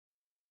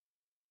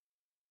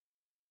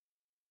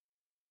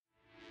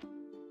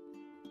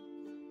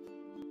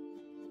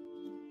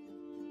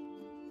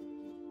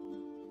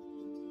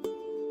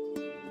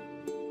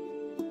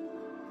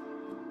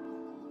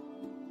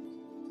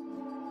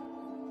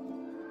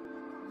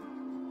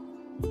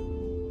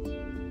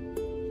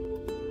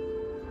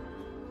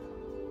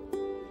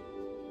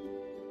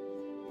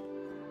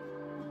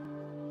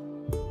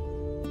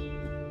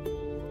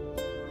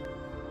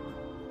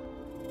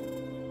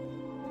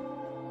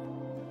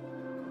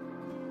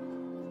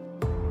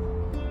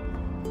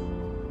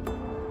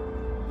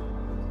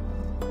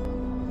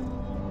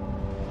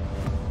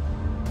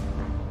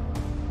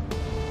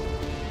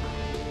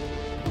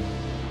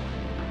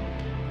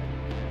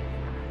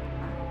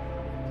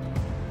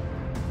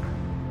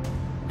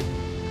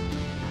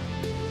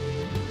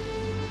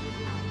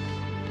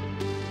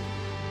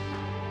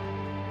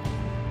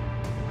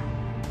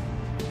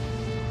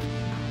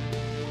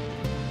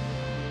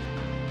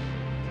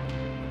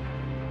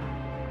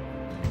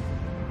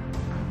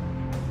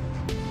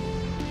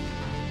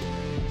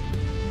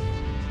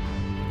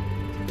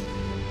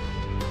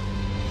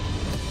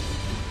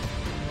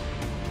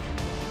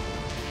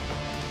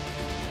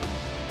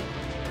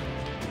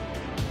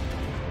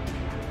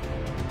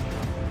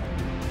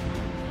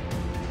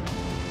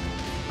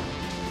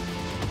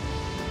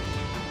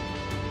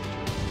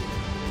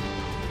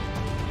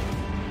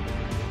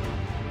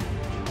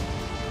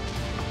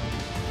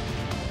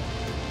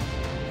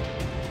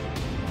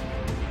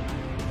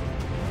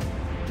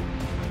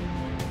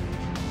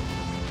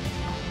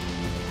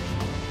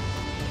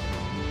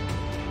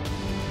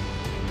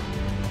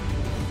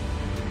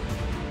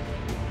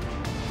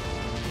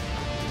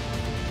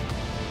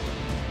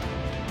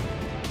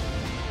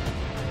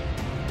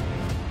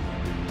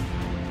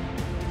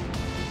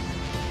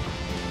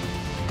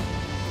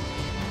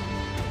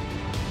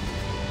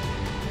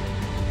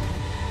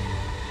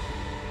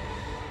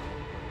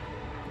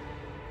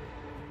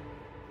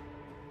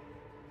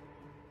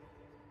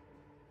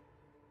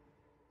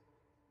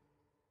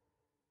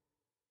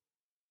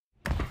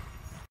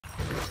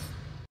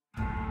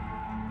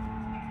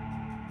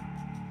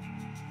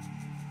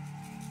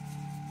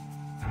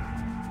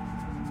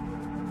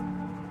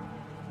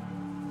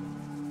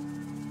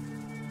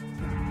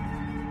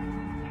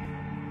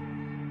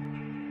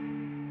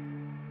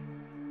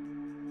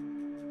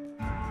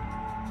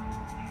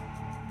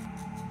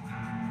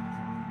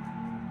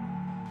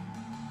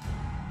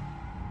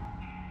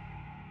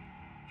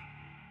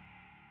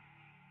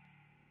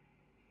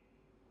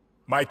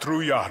My true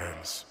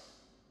Yarans,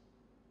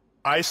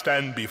 I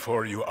stand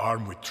before you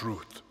armed with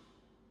truth.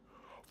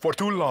 For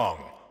too long,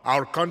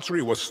 our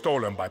country was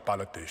stolen by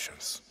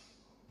politicians.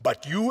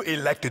 But you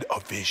elected a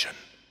vision,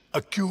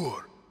 a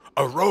cure,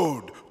 a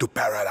road to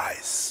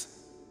paradise.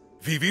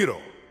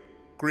 Viviro,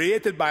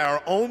 created by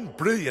our own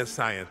brilliant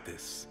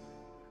scientists.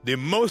 The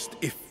most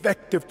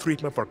effective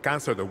treatment for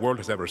cancer the world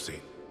has ever seen.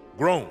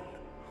 Grown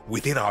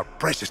within our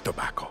precious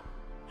tobacco.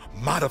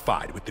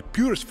 Modified with the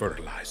purest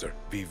fertilizer,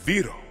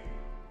 Viviro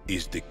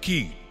is the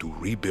key to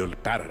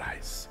rebuild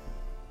paradise.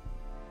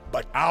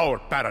 But our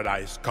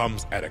paradise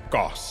comes at a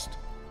cost.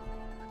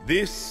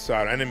 This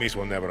our enemies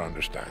will never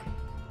understand.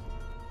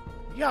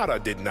 Yara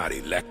did not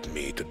elect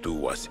me to do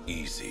what's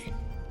easy,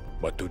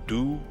 but to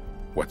do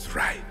what's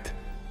right.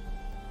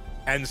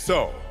 And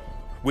so,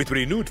 with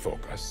renewed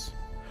focus,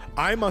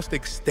 I must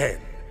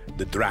extend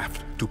the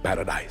draft to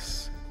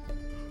paradise.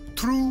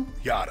 True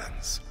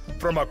Yarans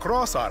from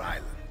across our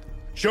island,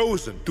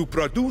 chosen to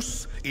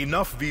produce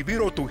enough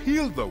Viviro to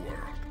heal the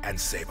world and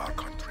save our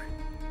country.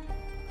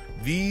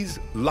 These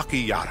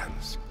lucky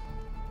Yarans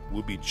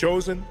will be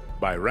chosen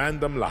by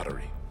random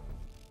lottery.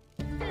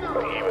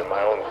 Even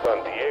my own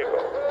son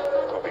Diego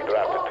will be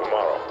drafted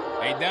tomorrow.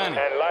 Hey, Dani.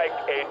 And like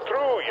a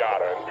true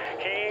Yaran,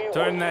 he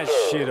Turn will that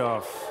serve shit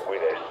off.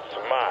 with a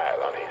smile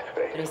on his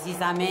face.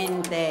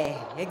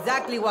 Precisamente.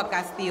 Exactly what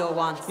Castillo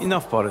wants.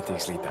 Enough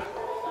politics, Lita.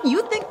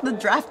 You think the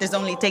draft is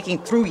only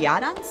taking true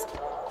Yarans?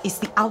 It's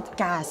the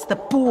outcasts, the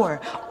poor,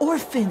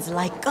 orphans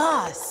like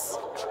us.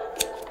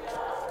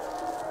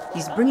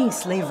 He's bringing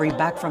slavery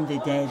back from the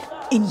dead.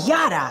 In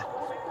Yara!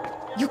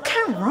 You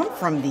can't run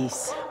from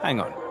this. Hang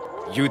on.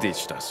 You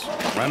ditched us.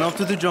 Ran off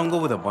to the jungle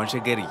with a bunch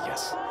of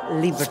guerrillas.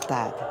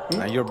 Libertad.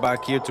 Now you're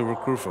back here to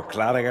recruit for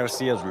Clara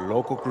Garcia's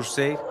local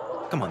crusade?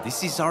 Come on,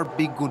 this is our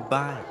big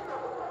goodbye.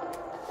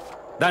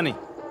 Dani,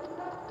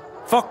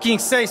 fucking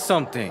say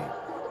something!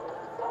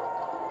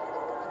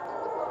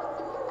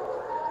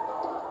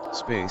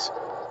 Space,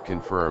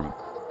 confirm,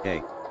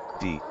 A,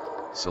 D,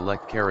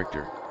 select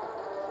character.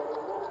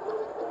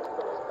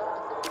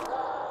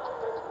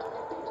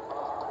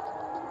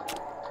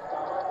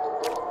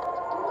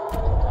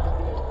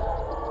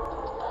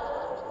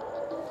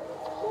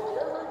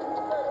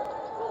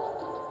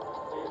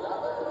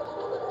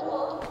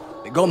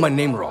 They got my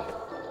name wrong.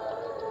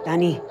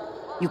 Dani,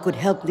 you could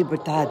help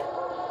Libertad.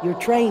 You're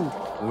trained.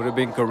 Would have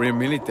been career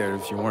military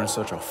if you weren't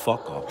such a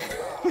fuck-up.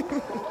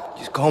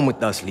 Just come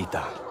with us,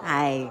 Lita.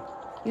 Aye.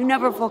 You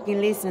never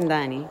fucking listen,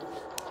 Dani.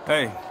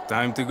 Hey,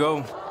 time to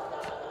go.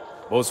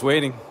 Boat's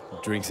waiting.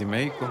 Drinks in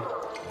Mexico.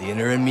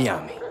 Dinner in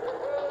Miami.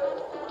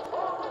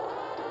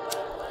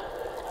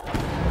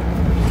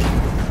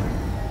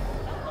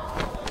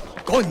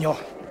 Coño!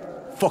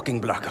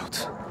 Fucking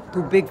blackout.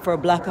 Too big for a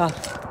blackout.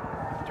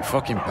 You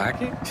fucking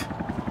package?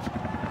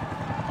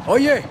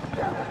 Oye!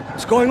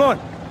 What's going on?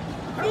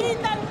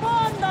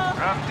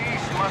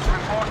 Draftees must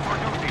report for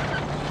duty.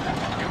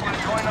 You will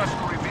join us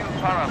to rebuild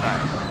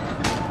paradise.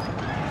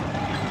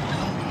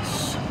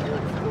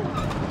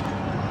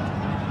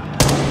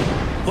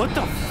 What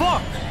the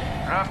fuck?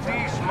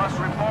 Draftees must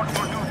report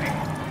for duty.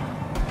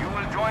 You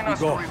will join us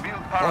to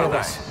rebuild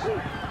paradise.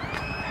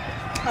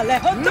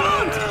 Alejo,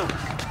 don't!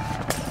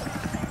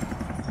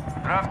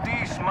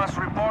 Draftees must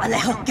report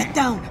Alejo, for duty. get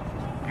down!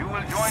 You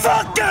will join us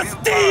Fuck to rebuild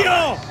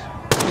Castillo!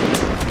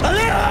 paradise.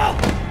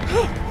 Alejo!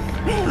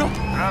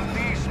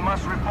 Draftees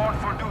must report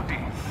for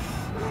duty.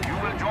 You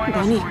will join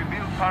us Dani, to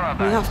rebuild we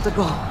paradise. have to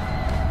go.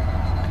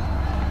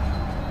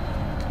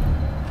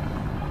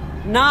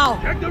 Now!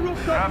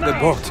 The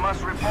boat.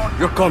 Must report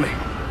You're coming.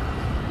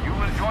 You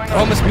will join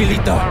Promise us to me, rebuild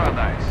Lita.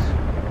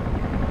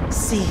 paradise.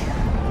 See.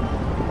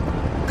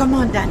 Come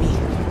on, Dani.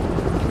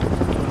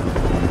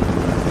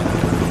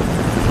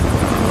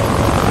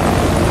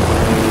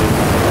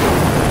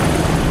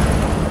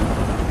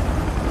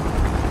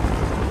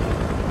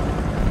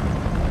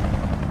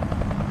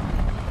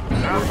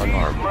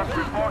 Draftees must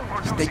report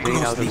for Stay duty.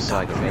 close, out of Lita.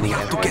 sight of any We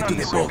have to get to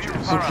the boat.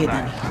 Okay,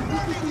 Dani.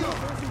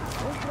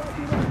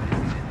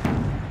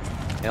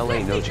 LA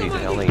Noche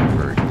to LA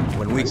word.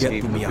 When we get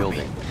Escape to the Miami.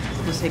 building.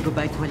 We'll say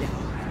goodbye to Alejo.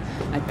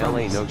 I LA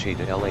promise. Noche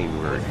to LA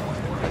word.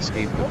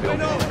 Escape the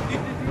building.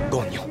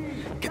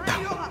 Coño, get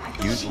down.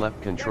 Use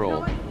left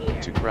control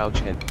to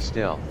crouch and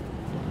stealth.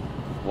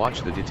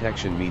 Watch the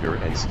detection meter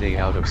and stay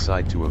out of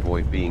sight to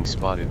avoid being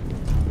spotted.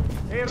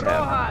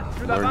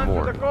 Tab. Learn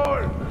more.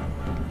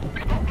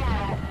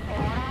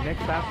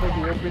 Next after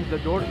he opens the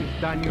door is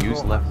Dani Rojas.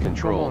 Use left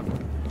control Come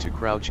on. to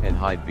crouch and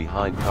hide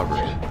behind cover.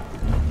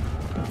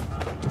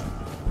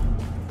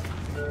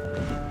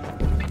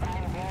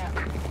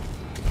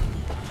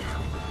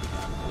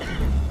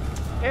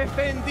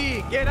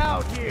 FND, get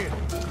out here!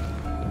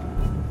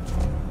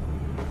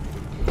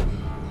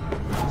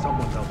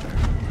 Someone's out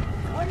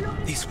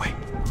there. This way.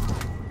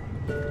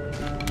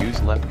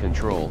 Use left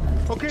control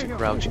Okay. to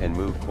crouch and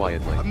move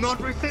quietly. I'm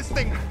not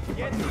resisting!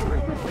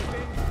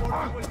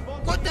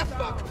 What the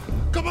fuck?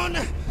 Come on!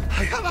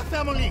 I have a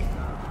family!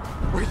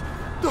 Wait!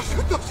 Don't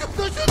shoot! Don't shoot!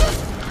 Don't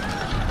shoot!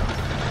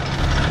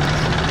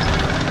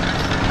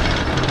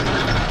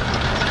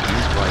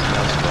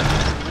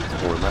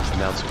 press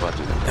mouse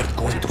button. They're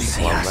going to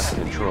see While us. left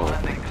control,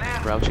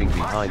 crouching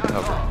behind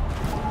cover.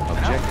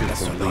 Objective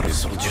completed.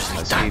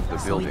 Escape the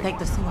So we building. take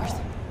the sewers.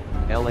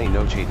 LA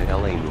Noche to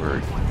LA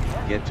Nord.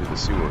 Get to the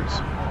sewers. A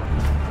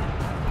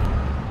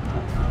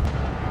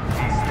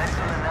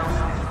special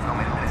announcement from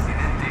El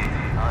Presidente,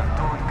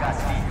 Antón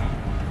Castillo.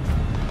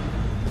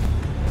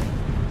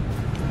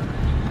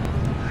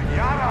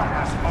 Yara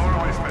has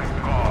always been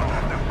God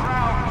and the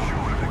crown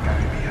jewel of the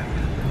Caribbean.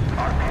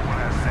 Our people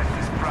have said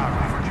this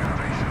proudly for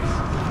generations.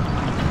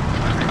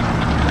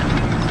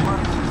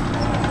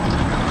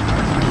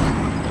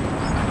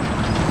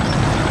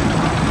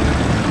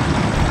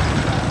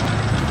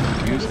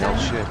 Use L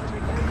shift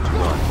to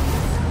run.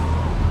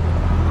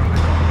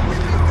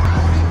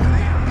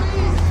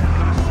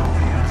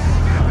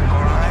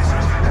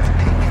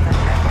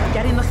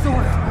 Get in the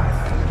sewer.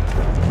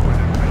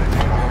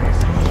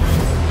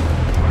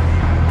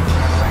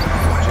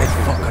 Where the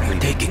fuck are you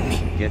taking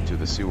me? Get to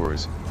the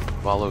sewers.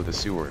 Follow the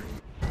sewer.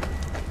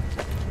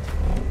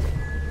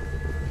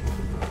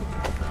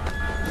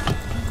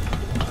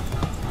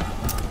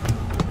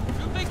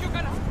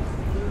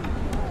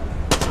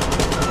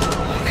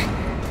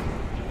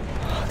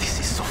 This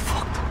is so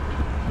fucked.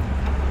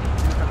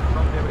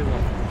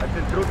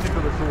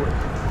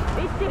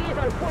 This city is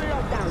on full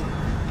lockdown.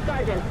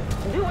 Sergeant,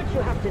 do what you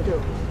have to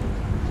do.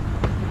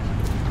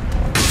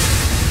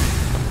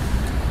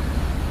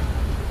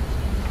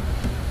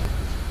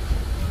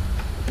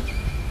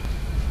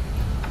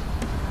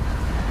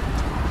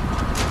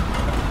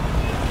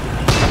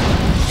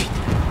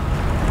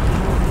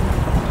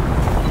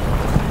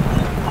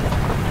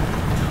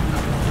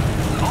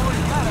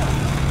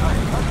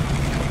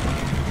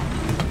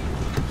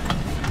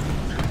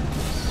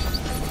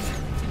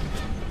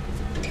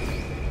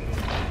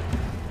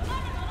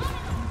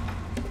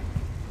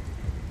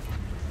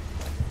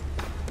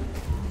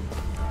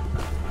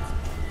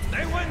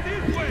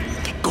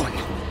 Keep going.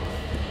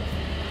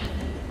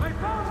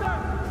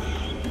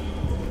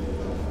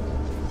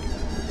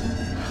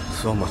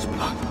 So much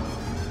blood.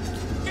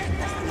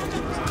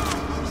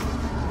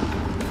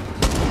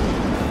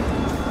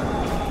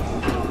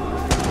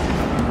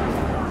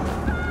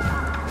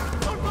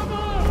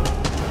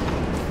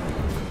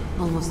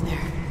 Almost there.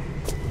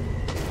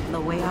 The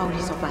way out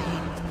is up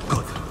ahead.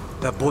 Good.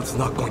 That boat's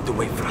not going to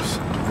wait for us.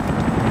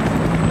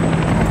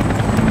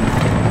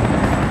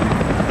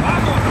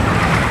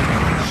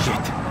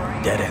 Shit.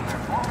 Dead end.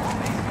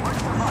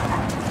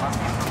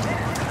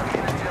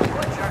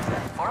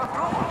 For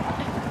approval.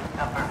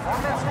 The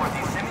performance for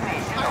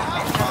dissemination of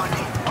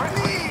work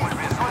will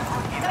result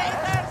in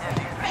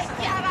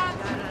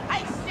I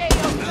say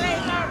you,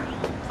 traitor!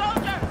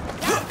 Soldier,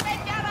 just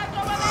take Yara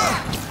over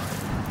there!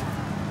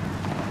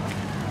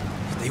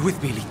 Stay with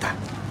me, Lita.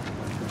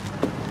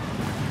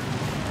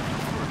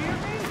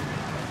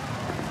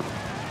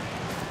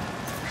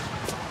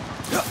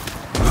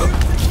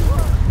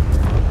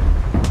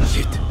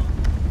 Shit.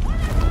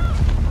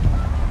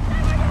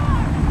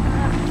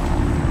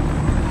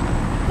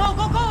 Go,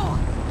 go, go!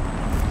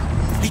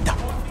 Lita,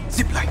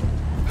 zipline.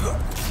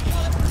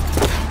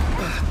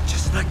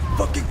 Just like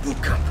fucking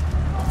boot camp.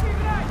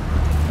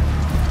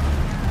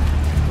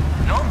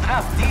 no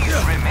draftees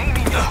remain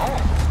in your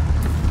home.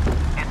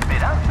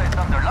 Esperanza is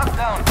under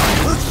lockdown.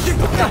 Oh, shit.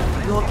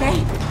 You okay?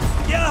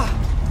 Yeah.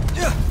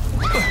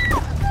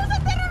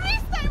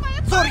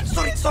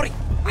 Sorry.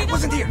 I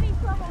wasn't here.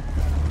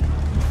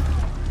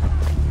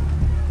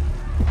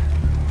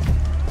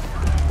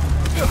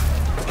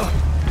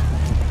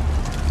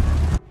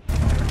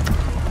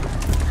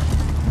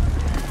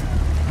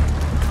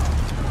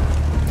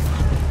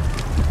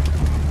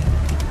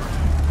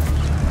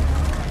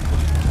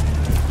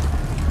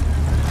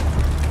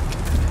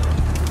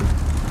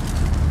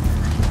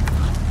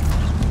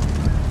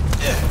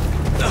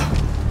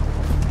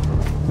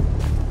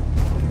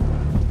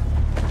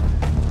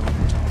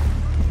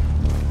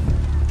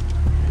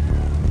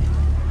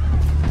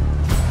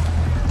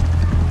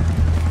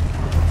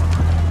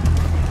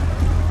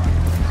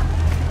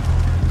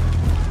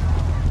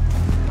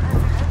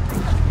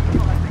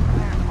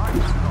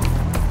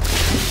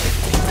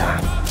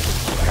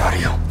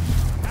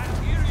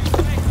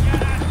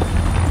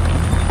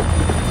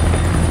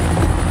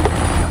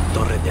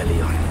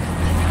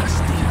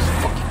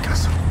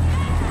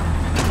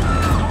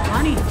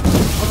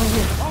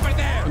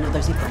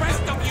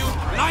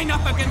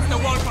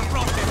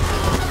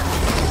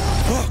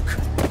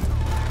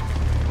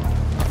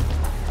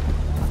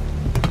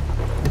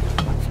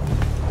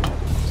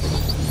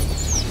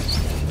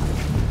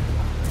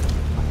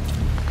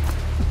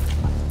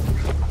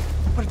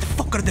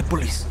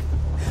 police.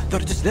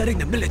 They're just letting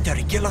the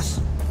military kill us.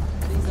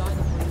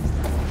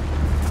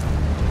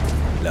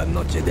 La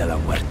noche de la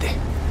muerte.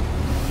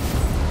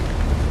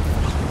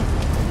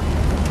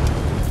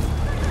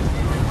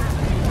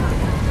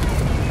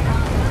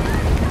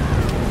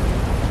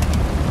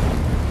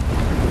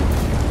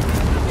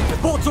 The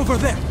boat's over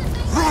there.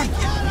 Run!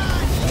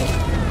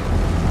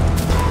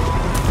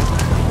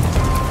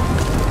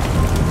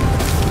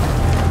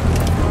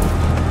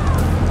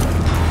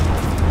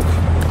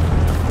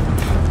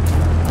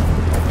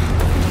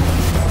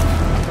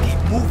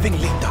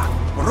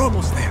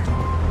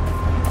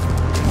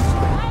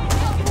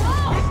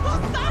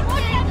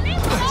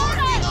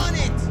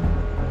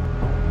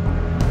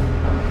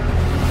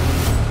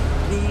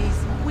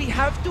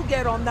 have to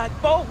get on that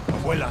boat.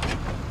 Abuela,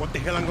 what the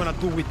hell I'm gonna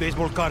do with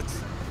baseball cards?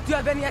 Do you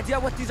have any idea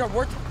what these are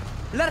worth?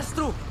 Let us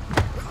through.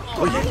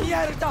 Oye,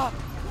 mierda!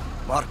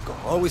 Marco,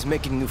 always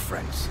making new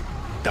friends.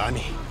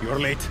 Dani, you're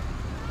late.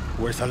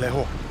 Where's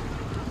Alejo?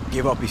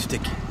 Give up his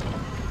ticket.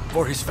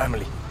 For his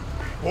family.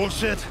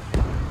 Bullshit.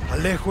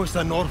 Alejo's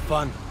an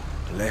orphan.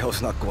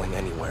 Alejo's not going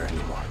anywhere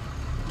anymore.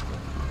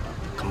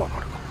 Come on,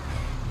 Marco.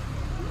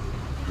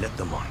 Let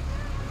them on.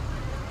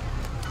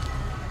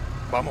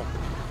 Vamos.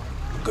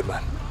 Good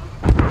man.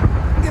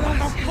 Get on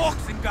the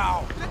boxing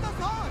gown! Let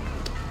us on!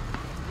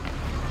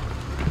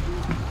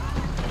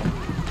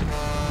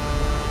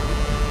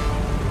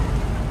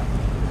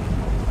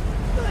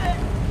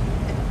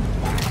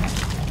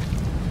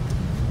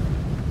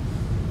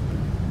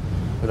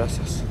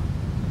 Gracias.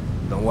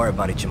 Don't worry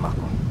about it,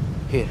 Chamaco.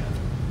 Here.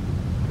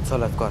 That's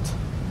all I've got.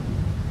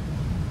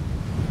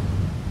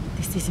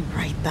 This isn't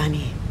right,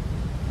 Dani.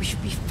 We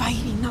should be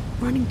fighting, not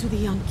running to the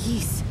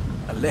Yankees.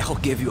 Alejo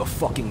gave you a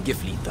fucking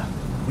gift, Lita.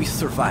 We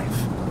survive.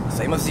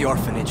 Same as the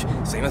orphanage,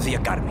 same as the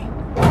academy.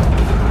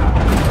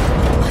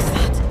 What's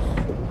that?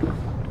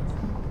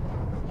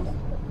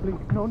 Please,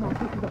 no,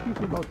 this is a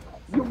fishing boat.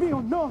 Dios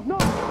mío, no!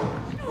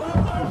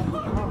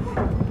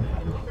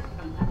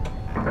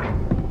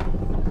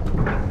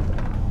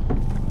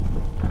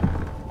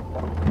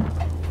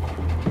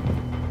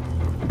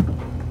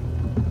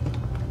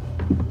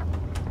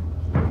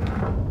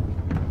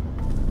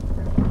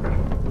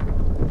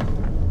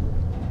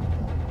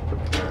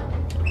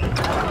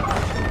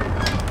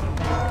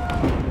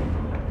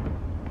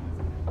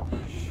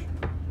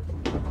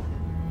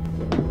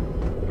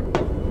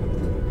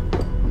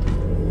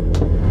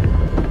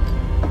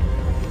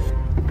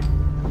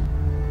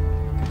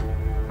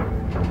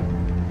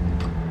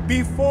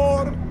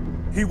 Before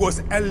he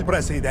was El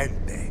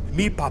Presidente,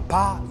 mi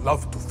papa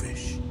loved to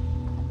fish.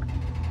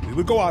 We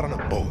would go out on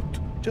a boat,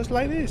 just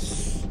like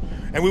this,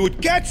 and we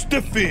would catch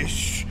the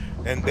fish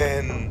and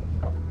then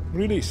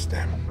release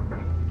them.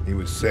 He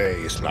would say,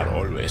 it's not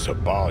always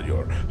about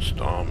your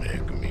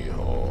stomach,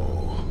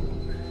 mijo.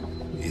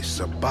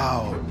 It's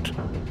about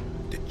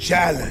the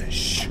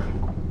challenge.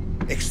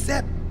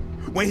 Except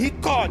when he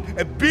caught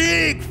a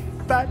big,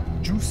 fat,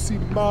 juicy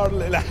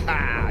marlin,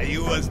 he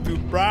was too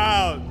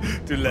proud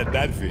to let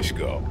that fish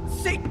go.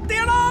 Si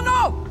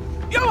tirano!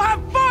 You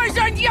have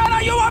poisoned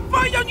Yara! You have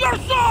poisoned your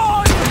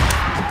soul!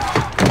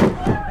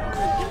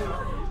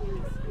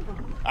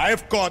 I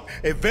have caught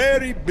a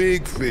very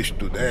big fish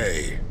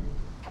today.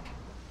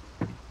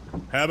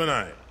 Haven't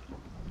I,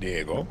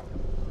 Diego?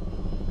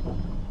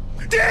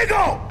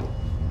 Diego!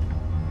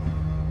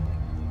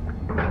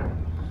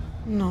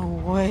 No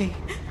way.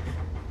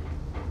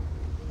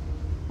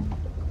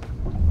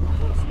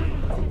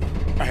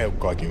 I have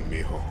caught you,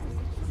 mijo.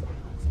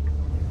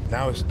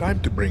 Now it's time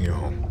to bring you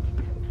home.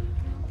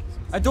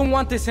 I don't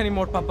want this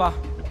anymore, Papa.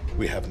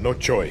 We have no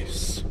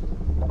choice.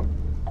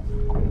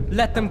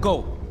 Let them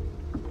go.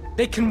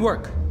 They can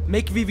work.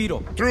 Make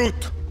Viviro.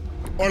 Truth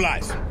or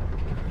lies?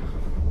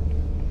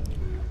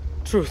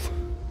 Truth.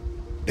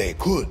 They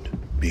could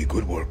be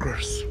good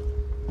workers.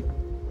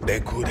 They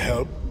could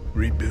help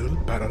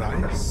rebuild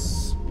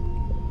paradise.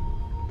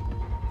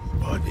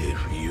 But if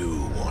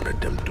you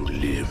wanted them to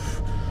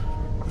live,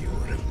 you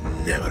would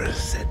have never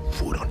set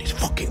foot on this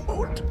fucking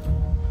boat.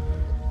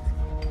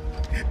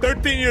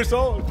 13 years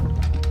old.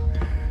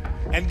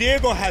 And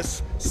Diego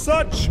has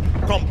such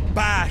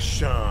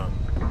compassion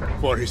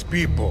for his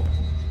people.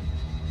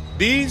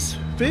 These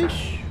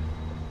fish,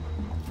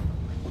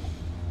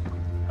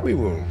 we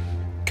will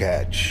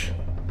catch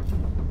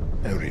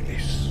and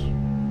release.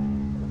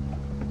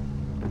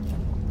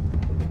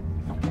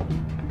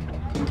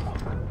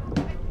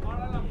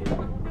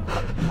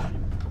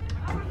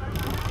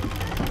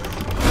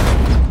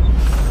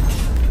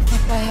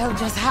 What the hell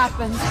just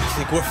happened? I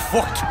think we're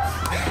fucked.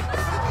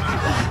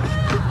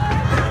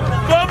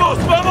 Vamos,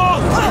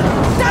 vamos!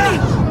 Dani!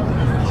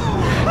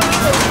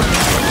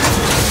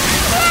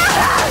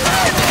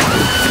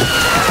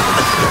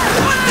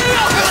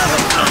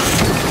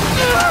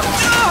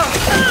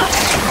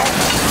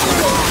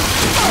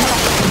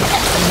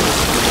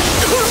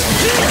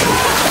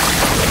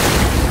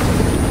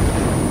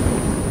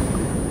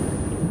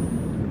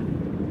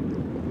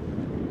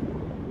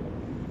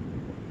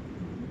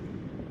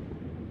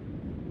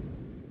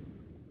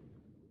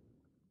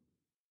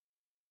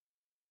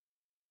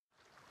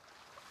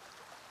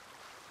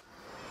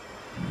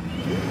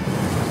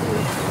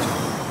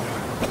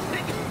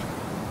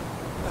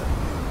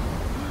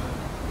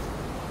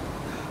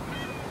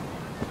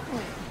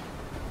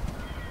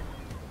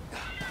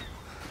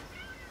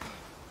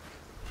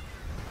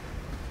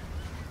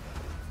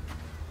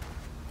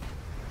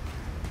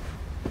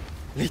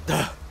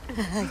 Lita!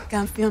 I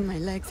can't feel my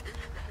legs.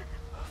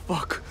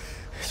 Fuck.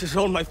 This is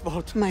all my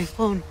fault. My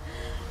phone.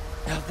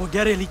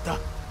 Forget it, Lita.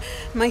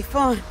 My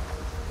phone.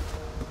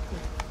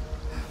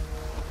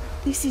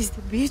 This is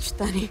the beach,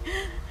 Dani.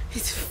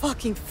 It's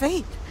fucking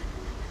fate.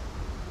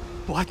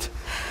 What?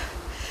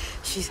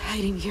 She's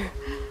hiding here.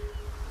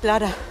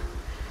 Clara,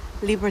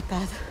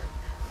 Libertad,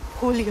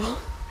 Julio.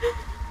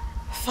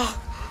 Fuck.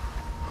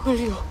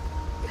 Julio.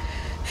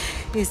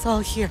 It's all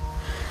here.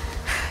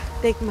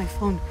 Take my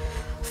phone.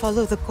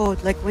 Follow the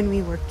code like when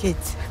we were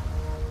kids.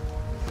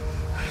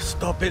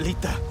 Stop it,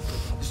 Lita.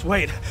 Just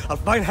wait. I'll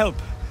find help.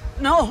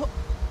 No!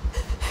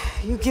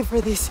 You give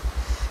her this.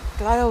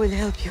 Clara will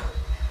help you.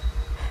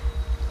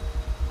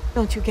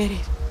 Don't you get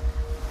it?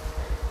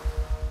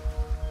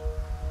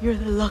 You're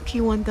the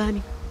lucky one,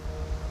 Dani.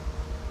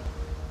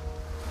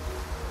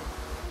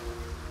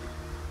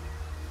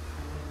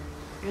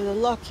 You're the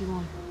lucky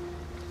one.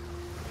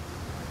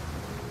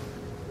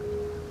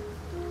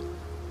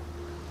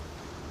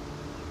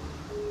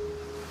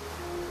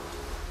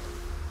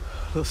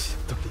 Lo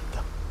siento,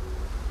 Lita.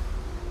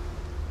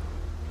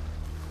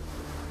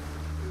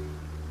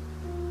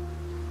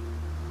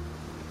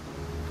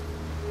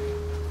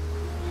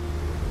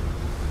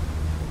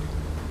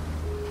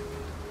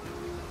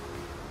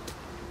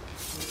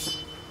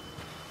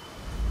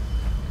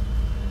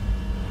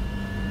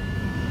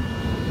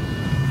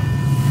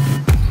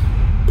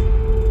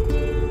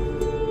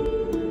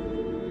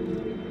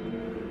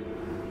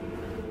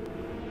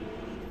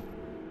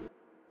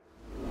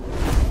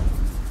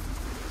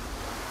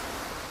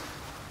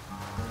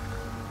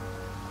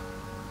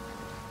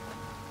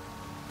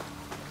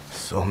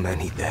 So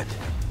many dead.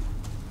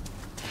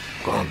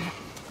 Gone.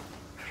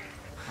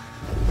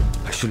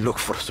 I should look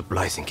for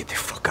supplies and get the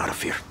fuck out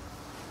of here.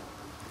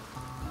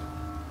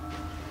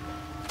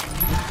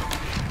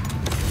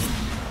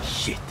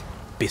 Shit.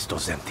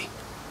 Pistol's empty.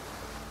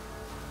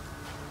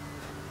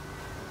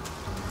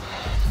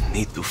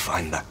 Need to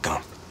find that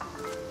camp.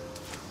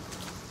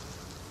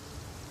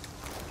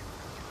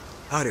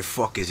 How the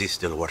fuck is he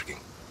still working?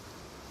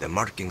 The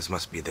markings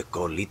must be the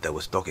code Lita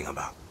was talking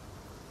about.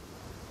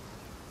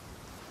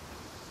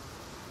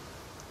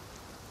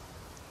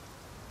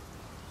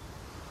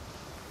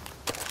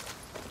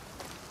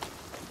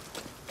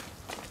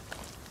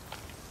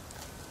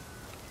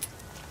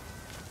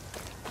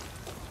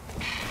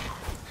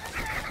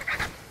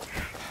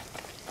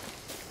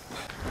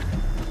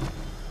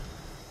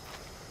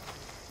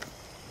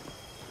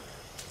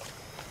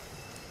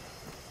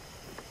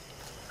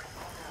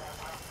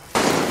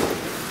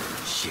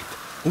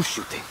 Who's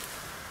shooting?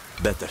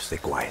 Better stay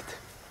quiet.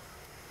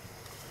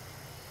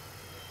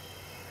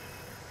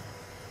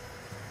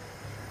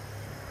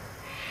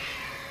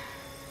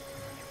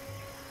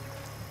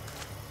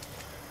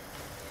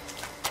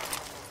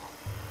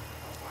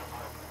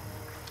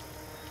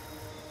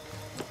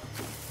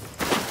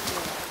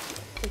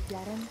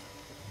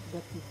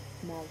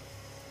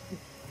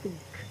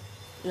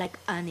 Like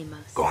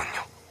animals.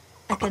 Coño.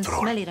 I can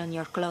smell it on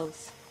your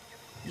clothes.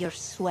 Your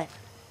sweat.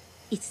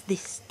 It's the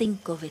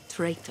stink of a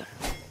traitor.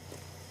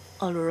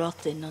 All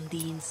rotten on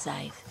the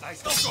inside.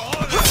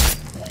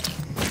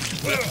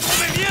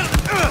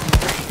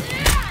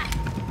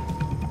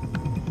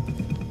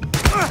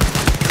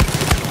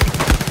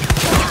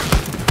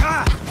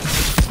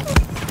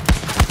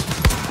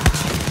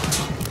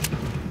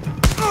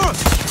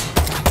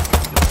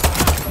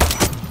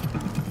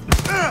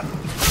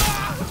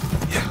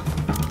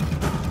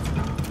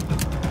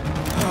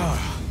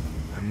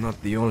 I'm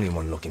not the only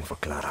one looking for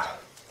Clara.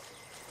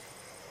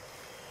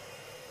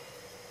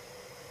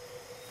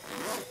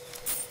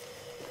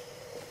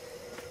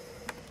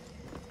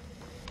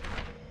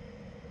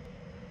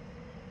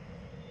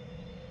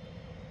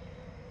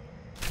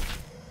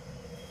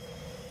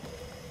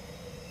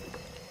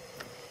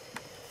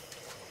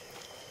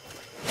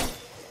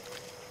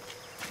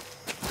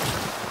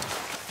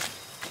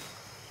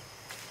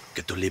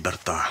 Get to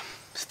Libertad,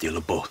 steal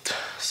a boat,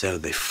 sell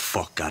the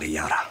fuck out of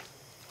Yara.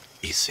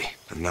 Easy.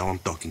 And now I'm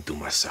talking to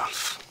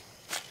myself.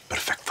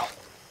 Perfecto.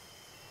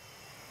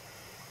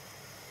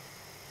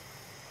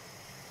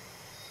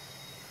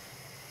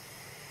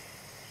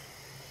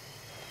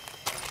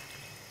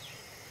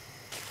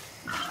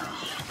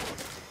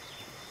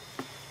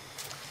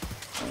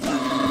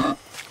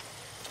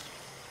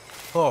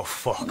 Oh,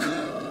 fuck.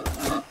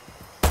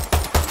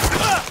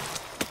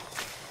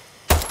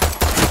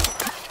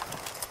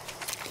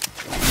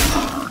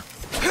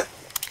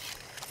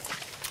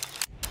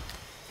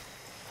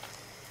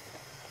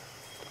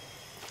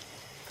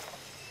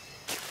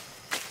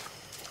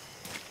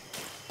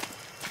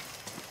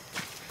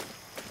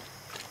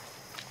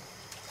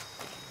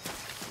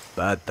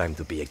 Bad time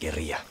to be a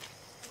guerilla.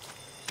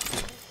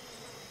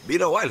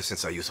 Been a while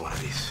since I used one of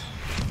these.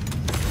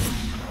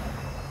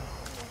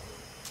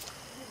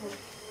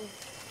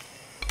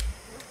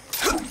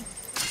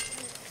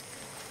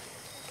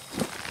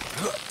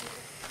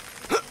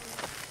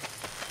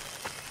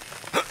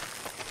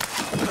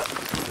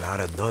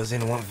 Clara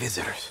doesn't want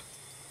visitors.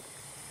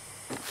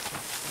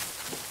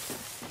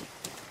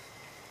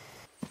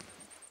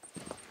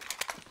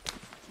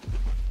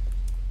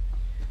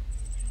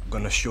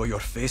 Gonna show your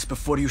face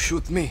before you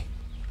shoot me?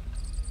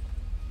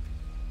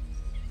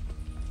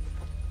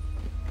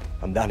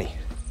 I'm Dani,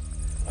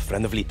 a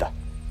friend of Lita.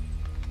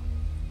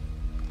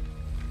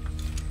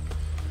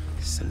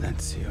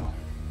 Silencio.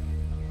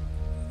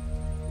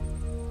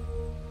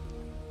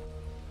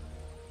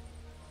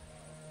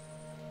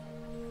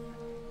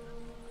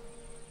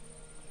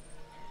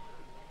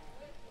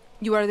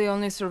 You are the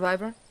only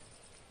survivor?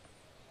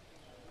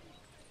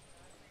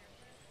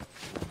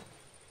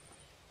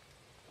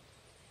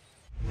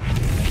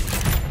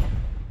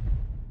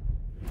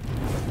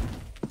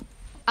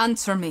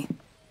 Answer me.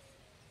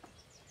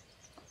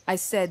 I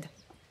said,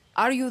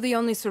 are you the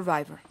only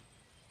survivor?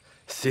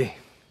 Si.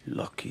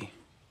 Lucky.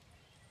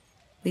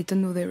 Lita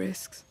knew the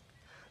risks.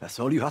 That's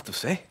all you have to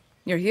say?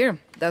 You're here.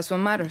 That's what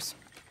matters.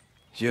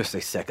 Just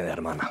a second,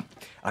 hermana.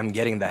 I'm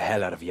getting the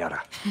hell out of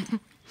Yara.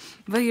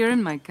 But you're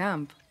in my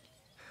camp.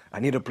 I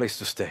need a place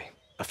to stay.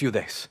 A few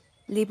days.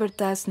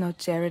 Libertad's no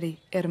charity,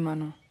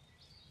 hermano.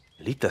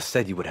 Lita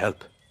said you would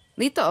help.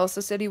 Lita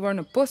also said you weren't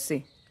a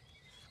pussy.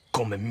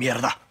 Come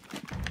mierda!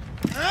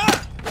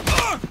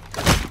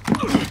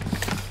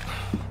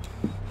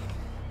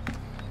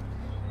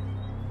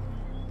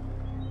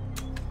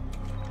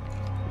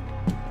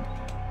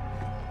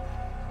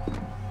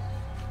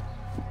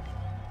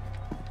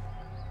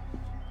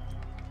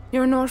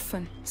 You're an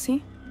orphan,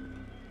 see?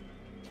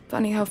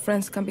 Funny how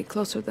friends can be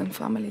closer than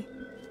family.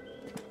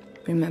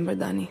 Remember,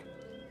 Dani,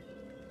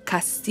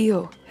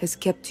 Castillo has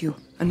kept you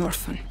an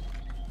orphan.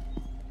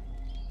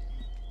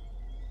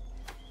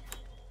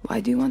 Why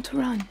do you want to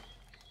run?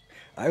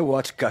 I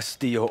watched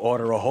Castillo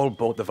order a whole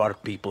boat of our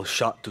people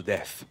shot to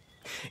death.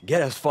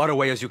 Get as far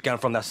away as you can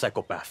from that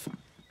psychopath.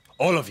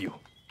 All of you.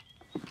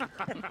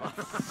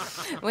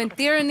 When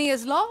tyranny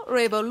is law,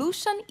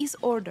 revolution is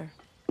order.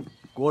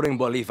 Quoting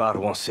Bolivar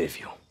won't save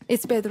you.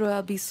 It's Pedro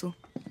Albizu.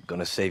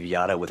 Gonna save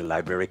Yara with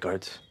library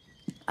cards?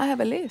 I have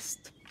a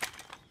list.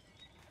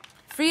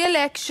 Free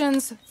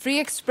elections, free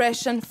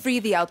expression, free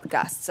the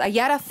outcasts. A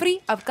Yara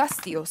free of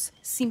Castillos.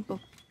 Simple.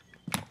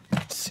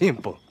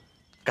 Simple.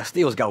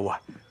 Castillo's got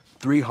what?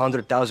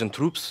 300,000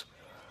 troops?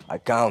 I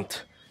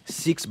count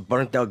 6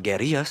 burnt-out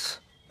guerrillas,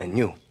 and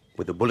you,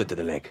 with a bullet to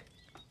the leg.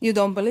 You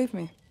don't believe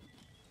me?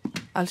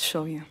 I'll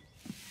show you.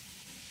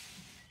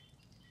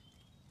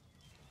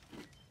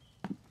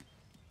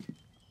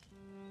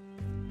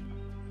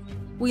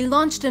 We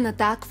launched an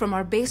attack from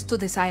our base to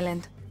this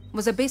island. It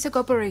was a basic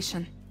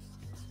operation.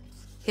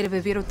 Hit a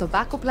Viviro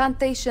tobacco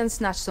plantation,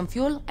 snatch some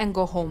fuel, and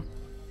go home.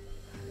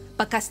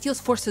 But Castillo's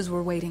forces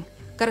were waiting.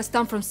 Got us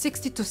down from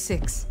 60 to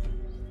 6.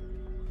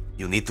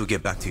 You need to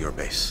get back to your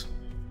base.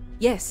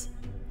 Yes,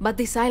 but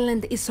this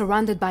island is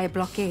surrounded by a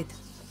blockade.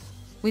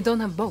 We don't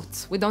have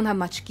boats, we don't have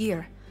much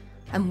gear.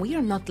 And we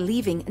are not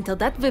leaving until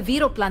that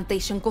Viviro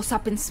plantation goes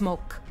up in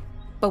smoke.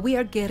 But we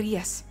are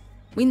guerrillas.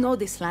 We know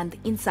this land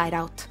inside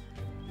out.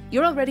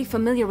 You're already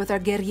familiar with our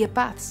guerrilla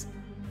paths.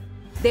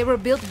 They were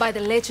built by the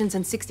legends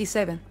in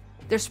 67.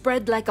 They're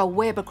spread like a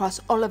web across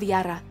all of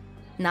Yara.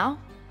 Now,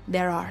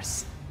 they're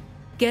ours.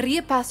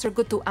 Guerrilla paths are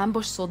good to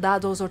ambush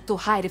soldados or to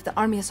hide if the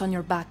army is on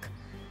your back.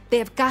 They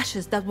have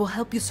caches that will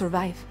help you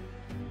survive.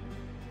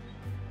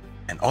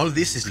 And all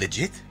this is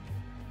legit?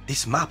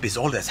 This map is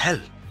old as hell.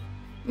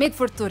 Made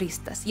for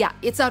turistas. Yeah,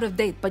 it's out of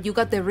date, but you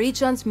got the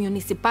regions,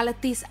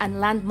 municipalities,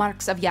 and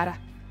landmarks of Yara.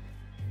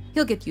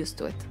 You'll get used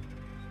to it.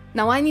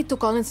 Now I need to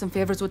call in some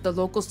favors with the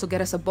locals to get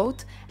us a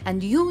boat,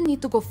 and you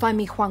need to go find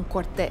me Juan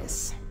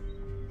Cortez.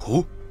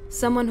 Who?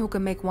 Someone who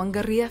can make one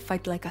guerrilla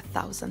fight like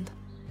 1,000.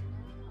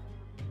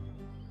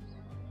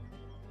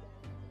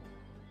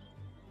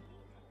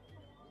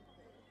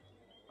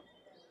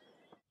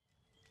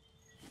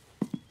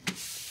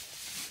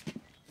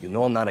 You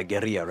know I'm not a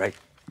guerrilla, right?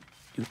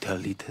 You tell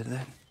Lita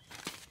then?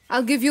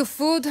 I'll give you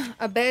food,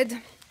 a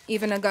bed,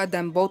 even a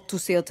goddamn boat to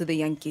sail to the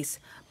Yankees.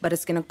 But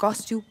it's gonna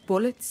cost you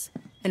bullets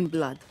and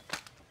blood.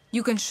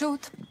 You can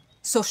shoot,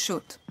 so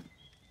shoot.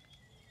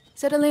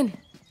 Settle in,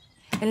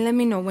 and let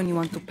me know when you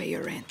want to pay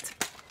your rent.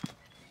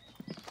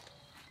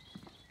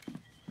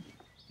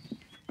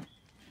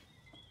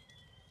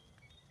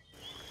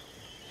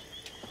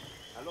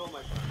 Hello,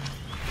 my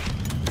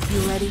friend.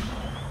 You ready?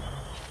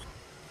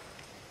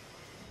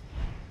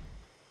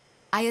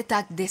 I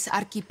attacked this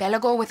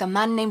archipelago with a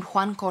man named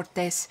Juan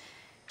Cortez.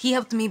 He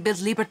helped me build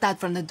Libertad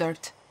from the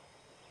dirt.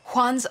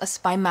 Juan's a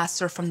spy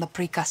master from the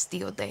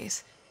pre-Castillo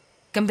days.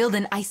 Can build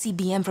an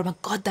ICBM from a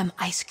goddamn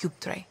ice cube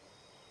tray.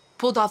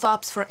 Pulled off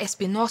ops for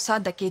Espinosa,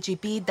 the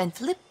KGB, then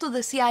flipped to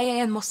the CIA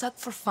and Mossad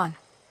for fun.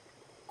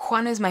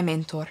 Juan is my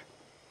mentor.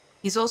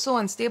 He's also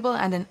unstable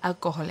and an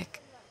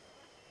alcoholic.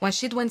 When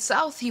shit went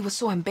south, he was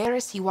so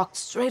embarrassed he walked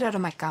straight out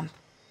of my camp.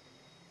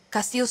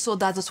 Castillo's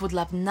soldados would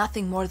love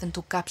nothing more than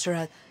to capture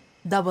a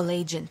double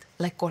agent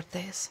like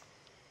Cortez.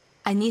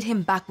 I need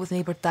him back with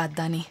Libertad,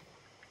 Dani.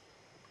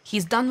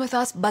 He's done with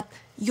us, but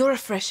you're a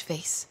fresh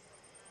face.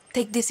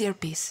 Take this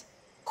earpiece.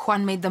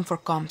 Juan made them for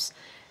comms.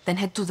 Then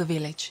head to the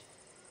village.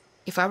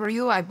 If I were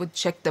you, I would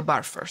check the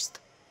bar first.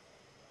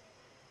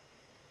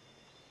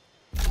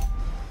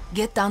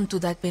 Get down to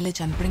that village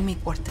and bring me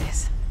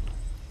Cortez.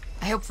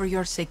 I hope for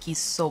your sake he's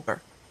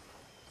sober.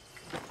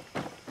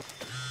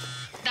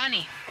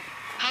 Dani,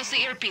 how's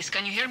the earpiece?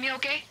 Can you hear me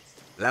okay?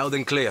 Loud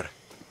and clear.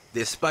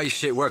 This spy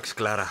shit works,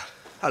 Clara.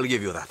 I'll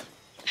give you that.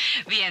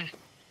 Bien.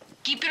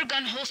 Keep your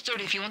gun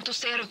holstered if you want to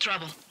stay out of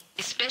trouble,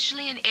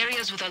 especially in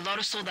areas with a lot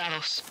of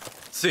soldados.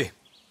 Si,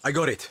 I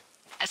got it.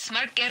 A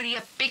smart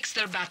guerrilla picks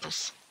their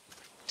battles.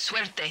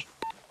 Suerte.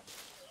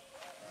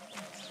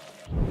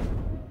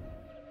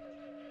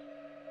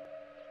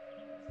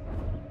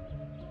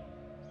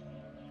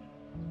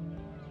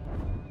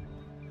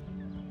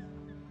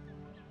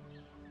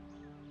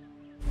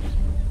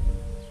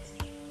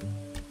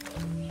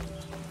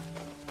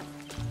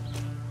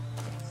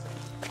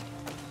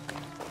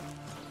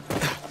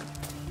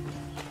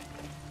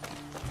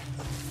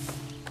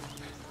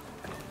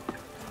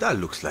 That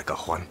looks like a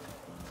Juan.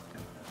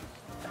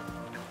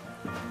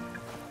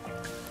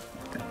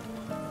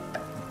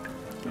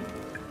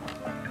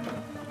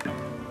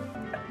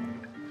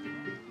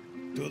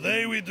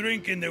 Today we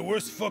drink in the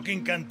worst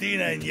fucking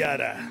cantina in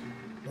Yara.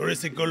 Or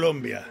is it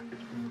Colombia?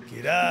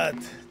 Kirat,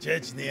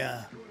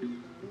 Chechnya.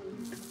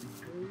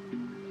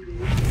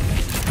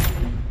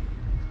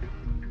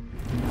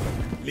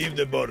 Leave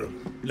the bottle.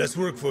 Let's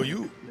work for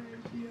you.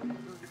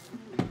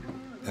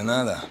 De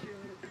nada.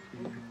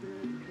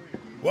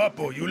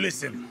 Guapo, you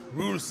listen.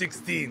 Rule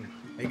 16.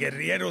 A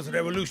guerrillero's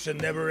revolution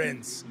never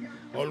ends.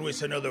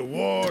 Always another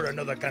war,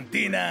 another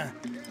cantina,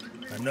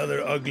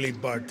 another ugly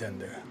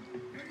bartender.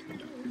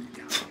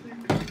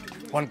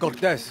 Juan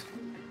Cortez.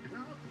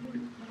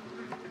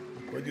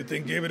 What do you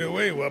think gave it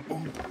away,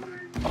 Guapo?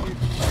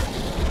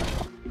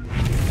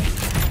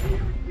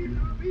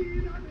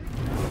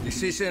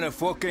 This isn't a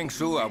fucking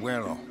zoo,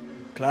 abuelo.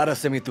 Clara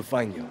sent me to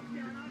find you.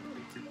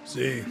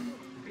 See,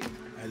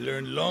 I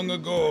learned long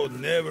ago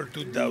never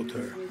to doubt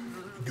her.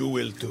 You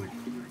will too.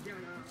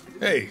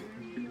 Hey,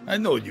 I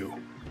know you.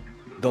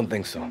 Don't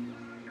think so.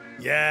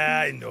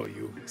 Yeah, I know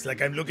you. It's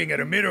like I'm looking at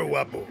a mirror,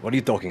 Guapo. What are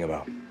you talking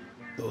about?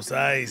 Those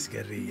eyes,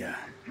 guerrilla.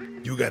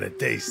 You got a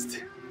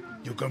taste.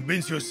 You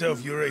convince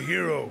yourself you're a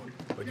hero,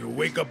 but you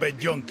wake up a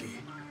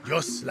junkie,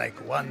 just like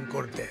Juan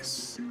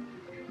Cortez.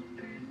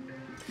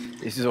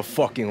 This is a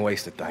fucking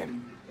waste of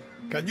time.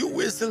 Can you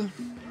whistle?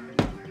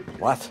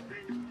 What?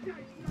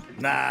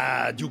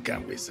 Nah, you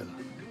can't whistle.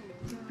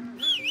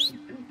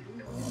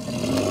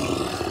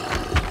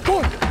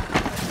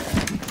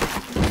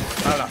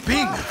 A la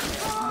pinga!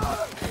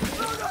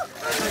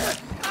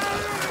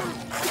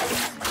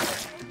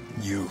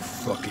 You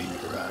fucking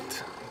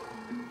rat.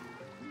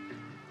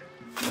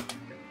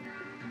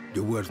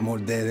 You're worth more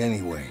dead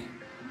anyway.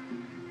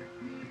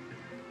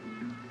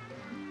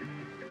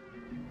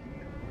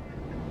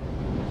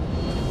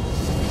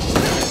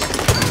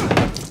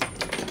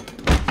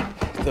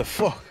 The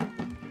fuck?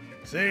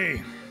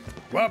 See,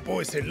 Guapo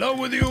is in love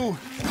with you,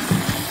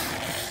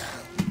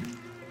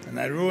 and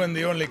I ruined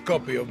the only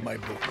copy of my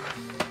book.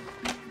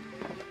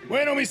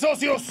 Bueno, mis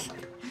socios,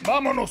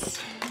 vámonos.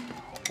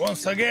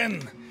 Once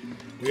again,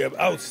 we have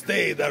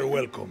outstayed our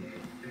welcome.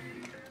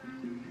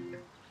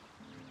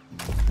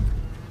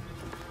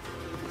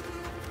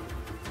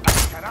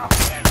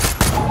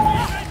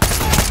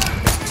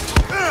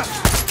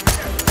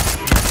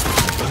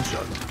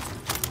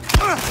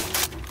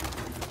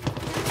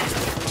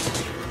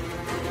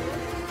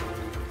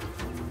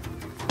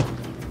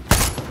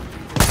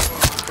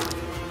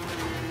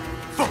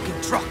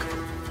 Fucking truck!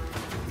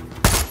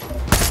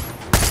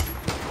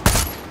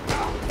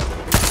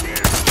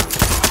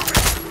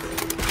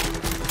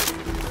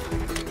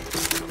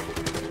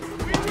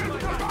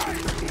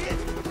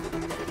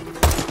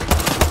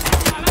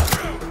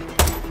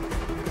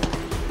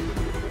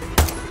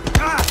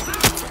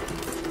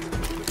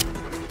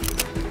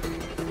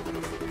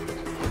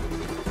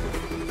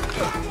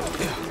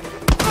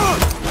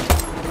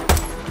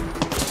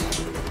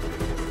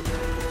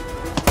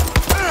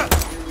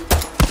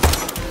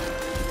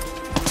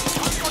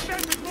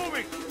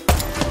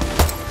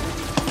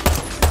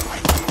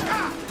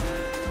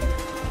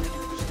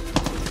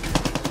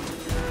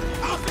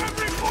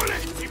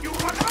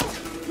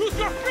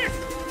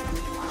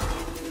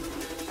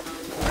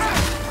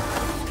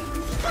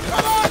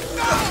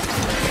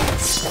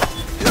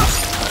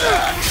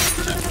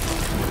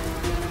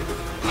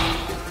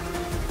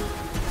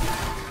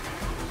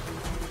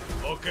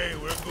 Okay,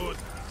 we're good.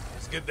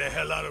 Let's get the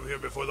hell out of here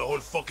before the whole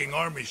fucking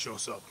army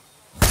shows up.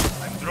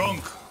 I'm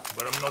drunk,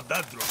 but I'm not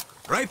that drunk.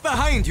 Right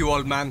behind you,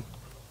 old man.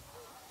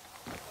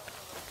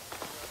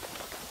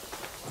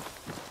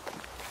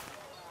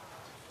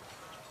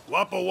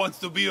 Guapo wants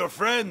to be your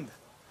friend.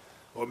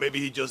 Or maybe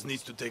he just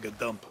needs to take a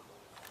dump.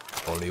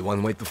 Only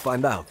one way to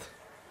find out.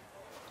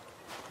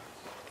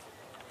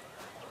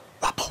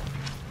 Guapo.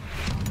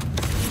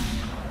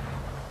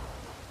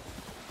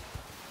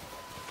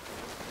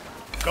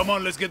 Come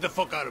on, let's get the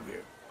fuck out of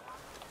here.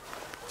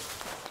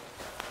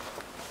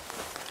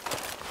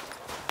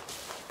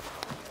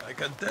 I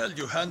can tell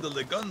you handled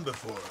a gun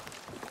before.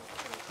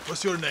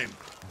 What's your name?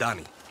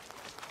 Dani.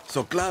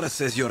 So Clara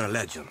says you're a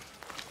legend.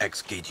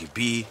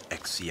 Ex-KGB,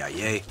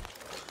 ex-CIA.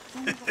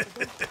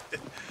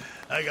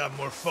 I got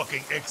more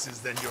fucking X's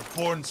than your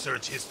porn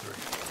search history.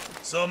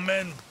 Some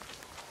men,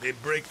 they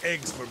break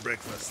eggs for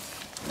breakfast.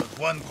 But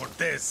Juan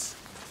Cortez,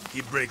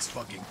 he breaks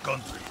fucking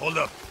country. Hold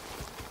up.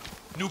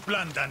 New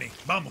plan, Dani.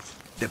 Vamos.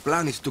 The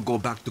plan is to go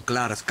back to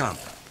Clara's camp.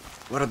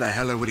 Where the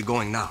hell are we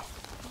going now?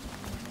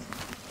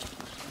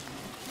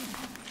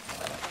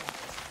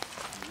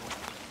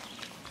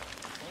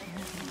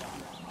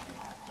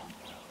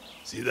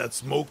 See that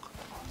smoke?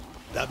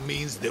 That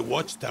means the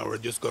watchtower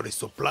just got a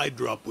supply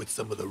drop with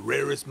some of the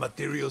rarest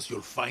materials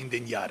you'll find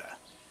in Yara.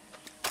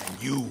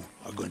 And you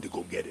are going to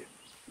go get it.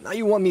 Now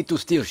you want me to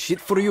steal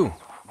shit for you?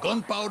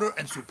 Gunpowder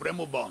and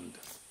Supremo Bond.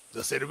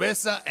 The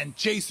cerveza and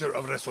chaser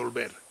of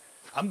Resolver.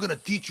 I'm gonna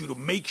teach you to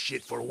make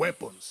shit for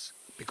weapons.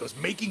 Because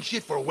making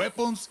shit for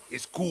weapons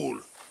is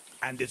cool.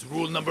 And it's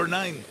rule number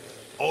 9.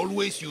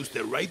 Always use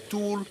the right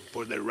tool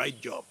for the right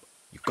job.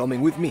 You coming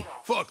with me?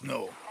 Fuck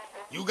no.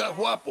 You got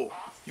Guapo.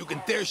 You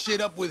can tear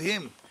shit up with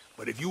him.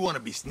 But if you want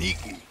to be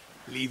sneaky,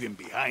 leave him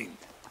behind.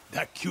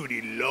 That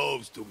cutie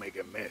loves to make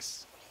a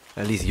mess.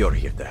 At least you're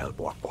here to help,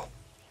 Guapo.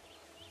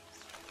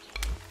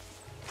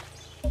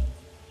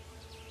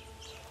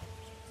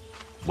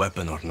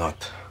 Weapon or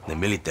not, the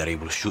military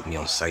will shoot me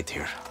on sight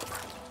here.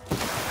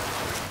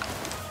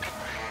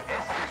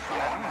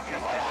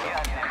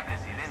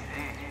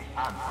 Presidente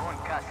Antón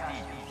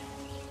Castillo.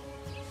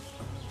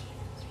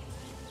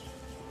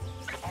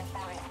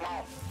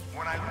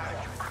 When I look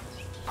at you,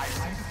 I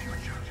see the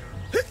future.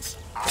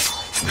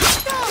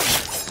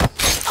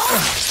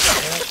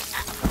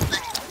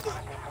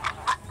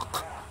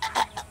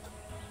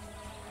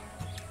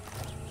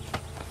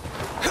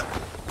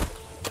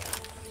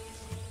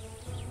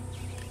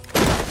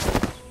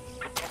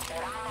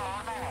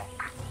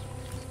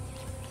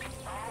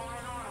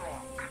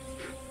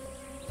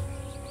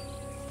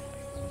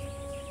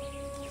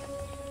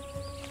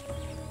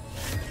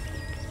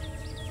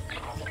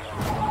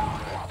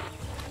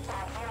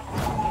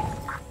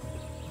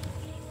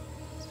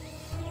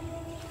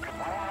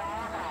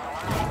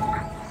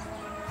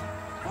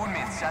 Un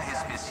mensaje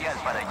especial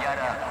para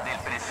Yara del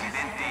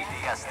Presidente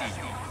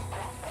Castillo.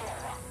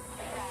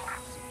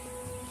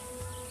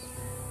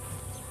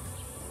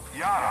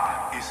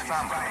 Yara is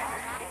family.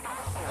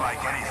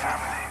 Like any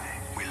family,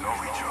 we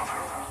love each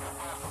other.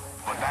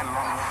 But that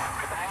love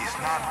is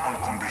not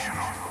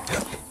unconditional.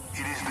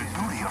 It is the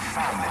duty of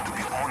family to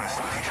be honest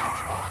with each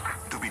other,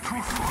 to be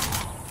truthful,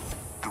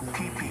 to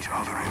keep each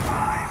other in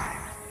line.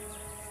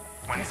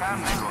 When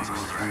family goes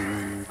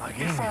astray,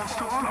 it falls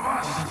to all of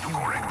us to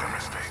correct their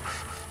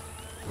mistakes.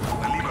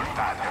 The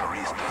Libertad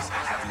terroristas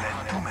have led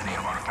too many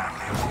of our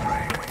family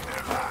astray with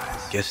their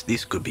lies. Guess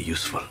this could be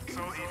useful.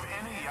 So if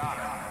any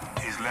Yara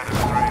is led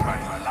astray by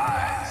the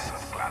lies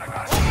of Clara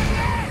Garcia,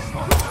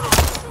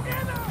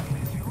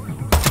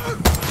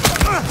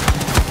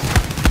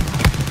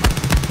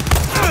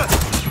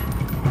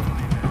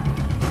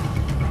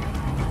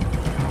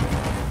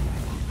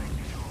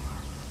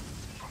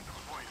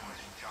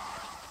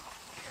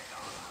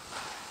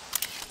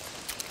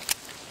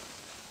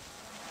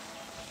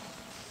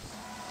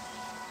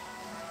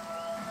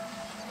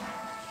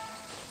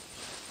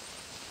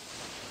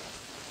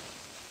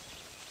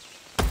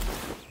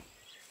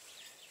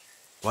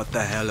 What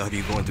the hell are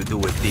you going to do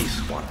with this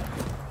one?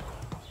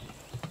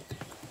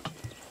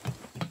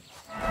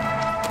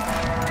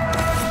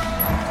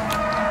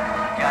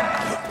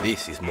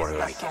 This is more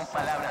like it. Son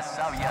palabras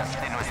sabias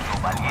de nuestro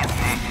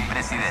valiente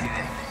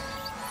presidente.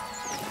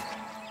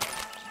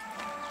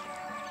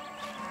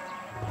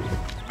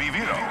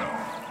 Viviro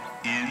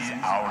is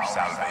our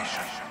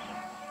salvation.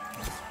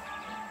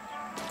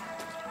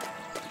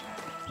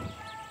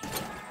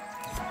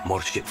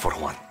 More shit for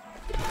Juan.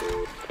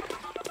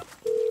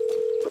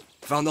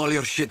 Found all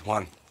your shit,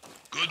 Juan.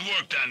 Good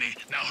work, Dani.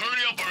 Now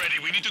hurry up already.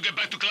 We need to get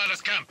back to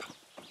Clara's camp.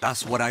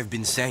 That's what I've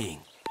been saying.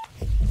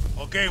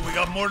 Okay, we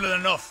got more than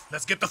enough.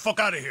 Let's get the fuck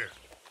out of here.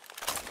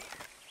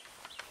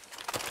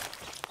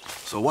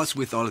 So what's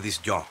with all this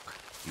junk?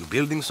 You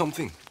building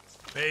something?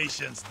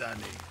 Patience,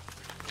 Dani.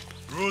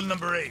 Rule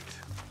number 8.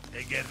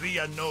 A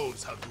guerrilla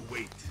knows how to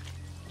wait.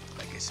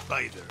 Like a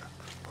spider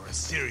or a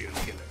serial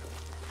killer.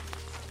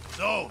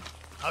 So,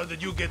 how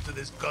did you get to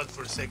this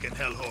godforsaken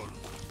hellhole?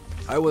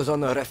 I was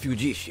on a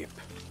refugee ship.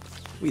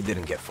 We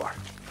didn't get far.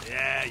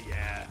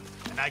 Yeah.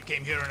 And I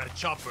came here in a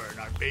chopper in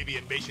our baby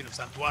invasion of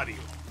Santuario.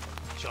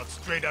 Shot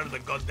straight out of the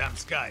goddamn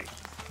sky.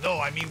 No,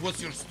 I mean,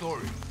 what's your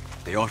story?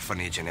 The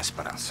orphanage in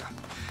Esperanza.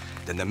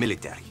 Then the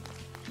military.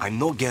 I'm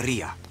no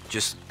guerrilla,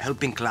 just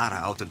helping Clara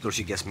out until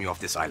she gets me off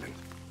this island.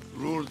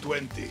 Rule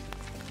 20.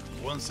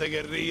 Once a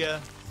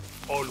guerrilla,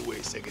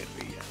 always a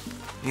guerrilla.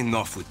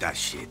 Enough with that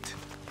shit.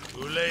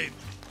 Too late.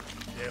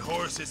 The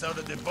horse is out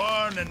of the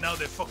barn, and now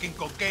the fucking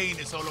cocaine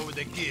is all over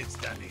the kids,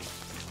 Dani.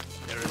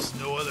 There is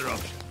no other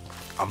option.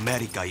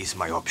 America is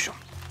my option.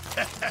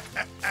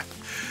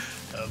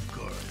 Of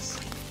course.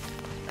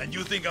 And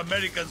you think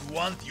Americans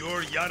want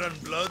your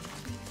Yaran blood?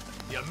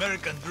 The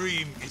American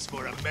dream is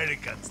for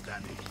Americans,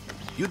 Dani.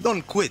 You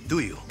don't quit, do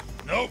you?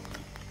 Nope.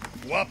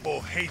 Guapo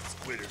hates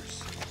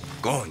quitters.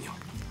 Coño.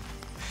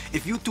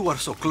 If you two are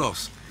so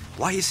close,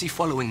 why is he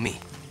following me?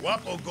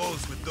 Guapo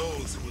goes with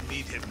those who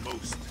need him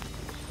most.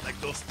 Like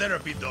those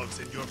therapy dogs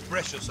in your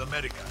precious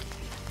America.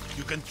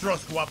 You can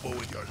trust Guapo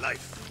with your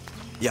life.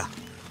 Yeah.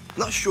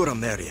 Not sure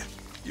I'm there yet.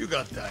 You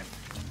got time.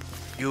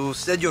 You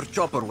said your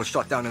chopper was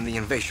shot down in the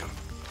invasion.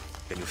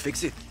 Can you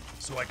fix it?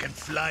 So I can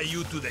fly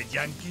you to the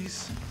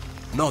Yankees?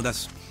 No,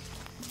 that's...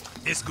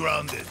 It's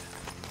grounded.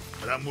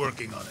 But I'm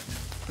working on it.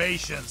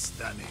 Patience,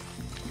 Dani.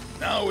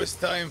 Now it's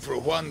time for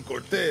Juan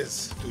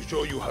Cortez to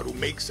show you how to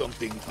make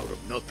something out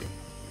of nothing.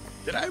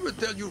 Did I ever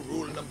tell you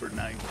rule number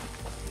 9?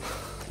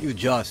 You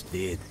just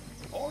did.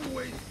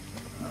 Always.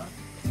 Huh?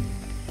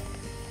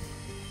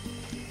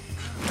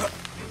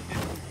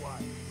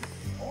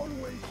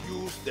 Always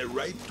use the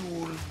right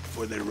tool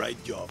for the right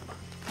job.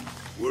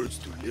 Words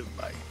to live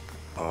by.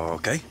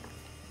 Okay.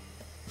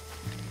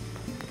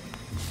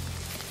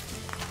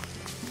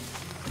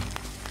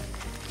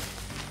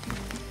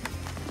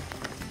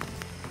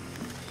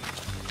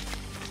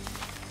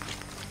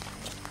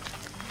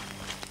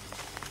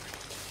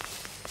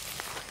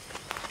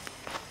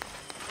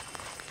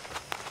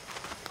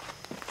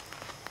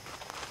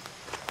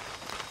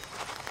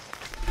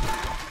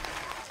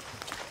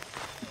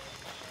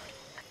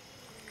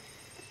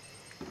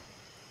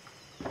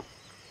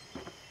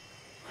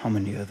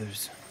 many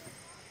others?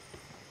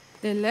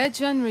 The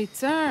legend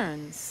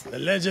returns. The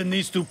legend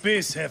needs to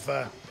piss,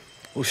 Jefa.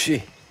 Who's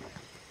she?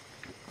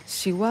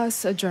 She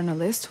was a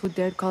journalist who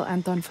dared call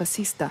Antón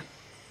fascista.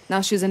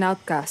 Now she's an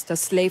outcast, a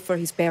slave for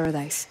his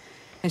paradise.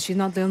 And she's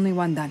not the only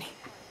one, Dani.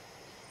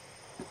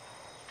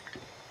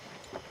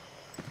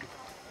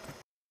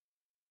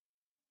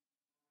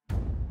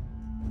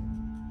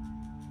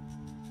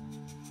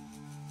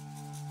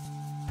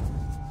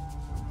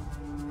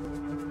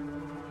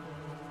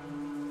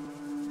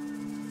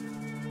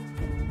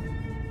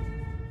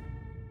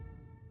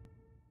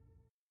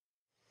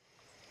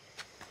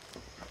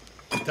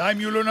 Time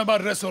you learn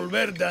about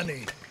resolver,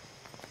 Dani.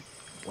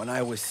 When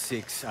I was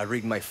 6, I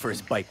rigged my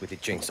first bike with a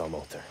chainsaw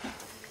motor.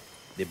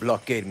 The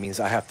blockade means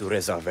I have to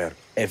resolver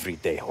every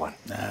day, Juan.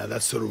 Nah,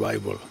 that's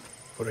survival.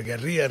 For a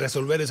guerrilla,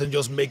 resolver isn't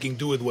just making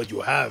do with what you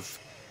have.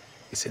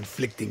 It's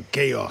inflicting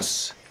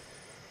chaos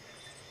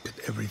with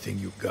everything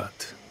you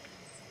got.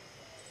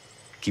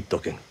 Keep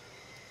talking.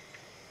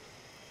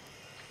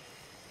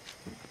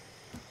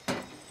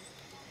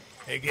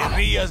 A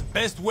guerrilla's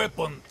best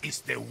weapon is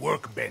the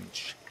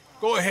workbench.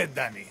 Go ahead,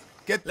 Dani.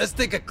 Let's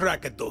take a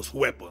crack at those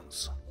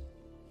weapons.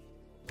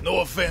 No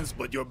offense,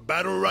 but your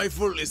battle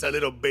rifle is a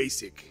little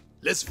basic.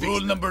 Let's fix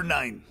Rule number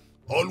 9.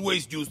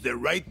 Always use the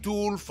right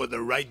tool for the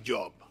right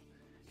job.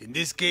 In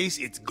this case,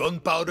 it's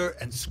gunpowder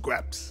and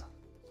scraps.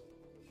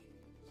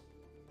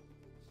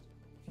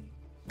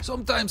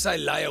 Sometimes I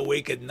lie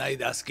awake at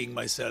night asking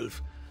myself,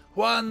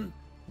 Juan,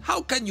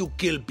 how can you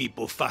kill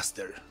people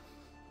faster?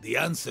 The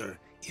answer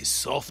is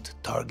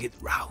soft target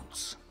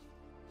rounds.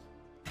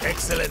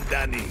 Excellent,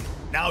 Dani.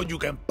 Now you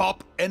can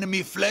pop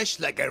enemy flesh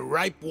like a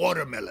ripe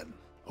watermelon.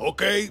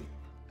 Okay,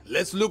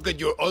 let's look at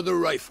your other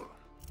rifle.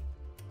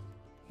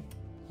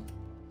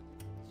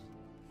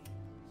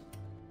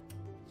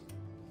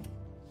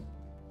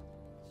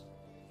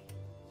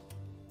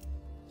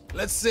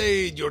 Let's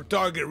say your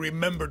target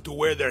remembered to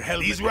wear their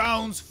helmet. These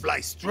rounds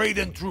fly straight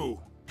and true.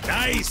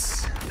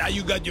 Nice! Now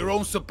you got your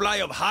own supply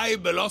of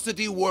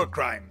high-velocity war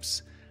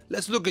crimes.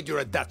 Let's look at your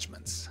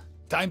attachments.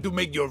 Time to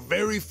make your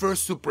very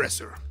first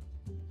suppressor.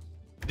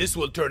 This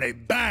will turn a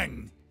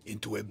bang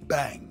into a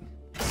bang.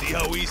 See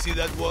how easy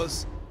that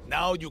was?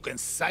 Now you can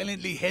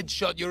silently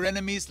headshot your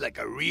enemies like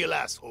a real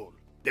asshole.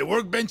 The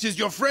workbench is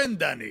your friend,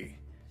 Dani.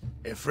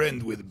 A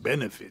friend with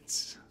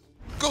benefits.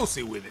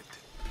 Cozy with it.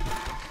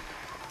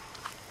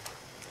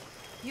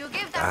 You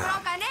give that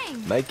frog a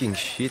name. Making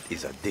shit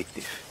is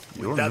addictive.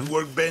 With that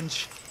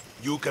workbench,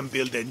 you can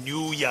build a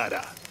new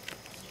Yara.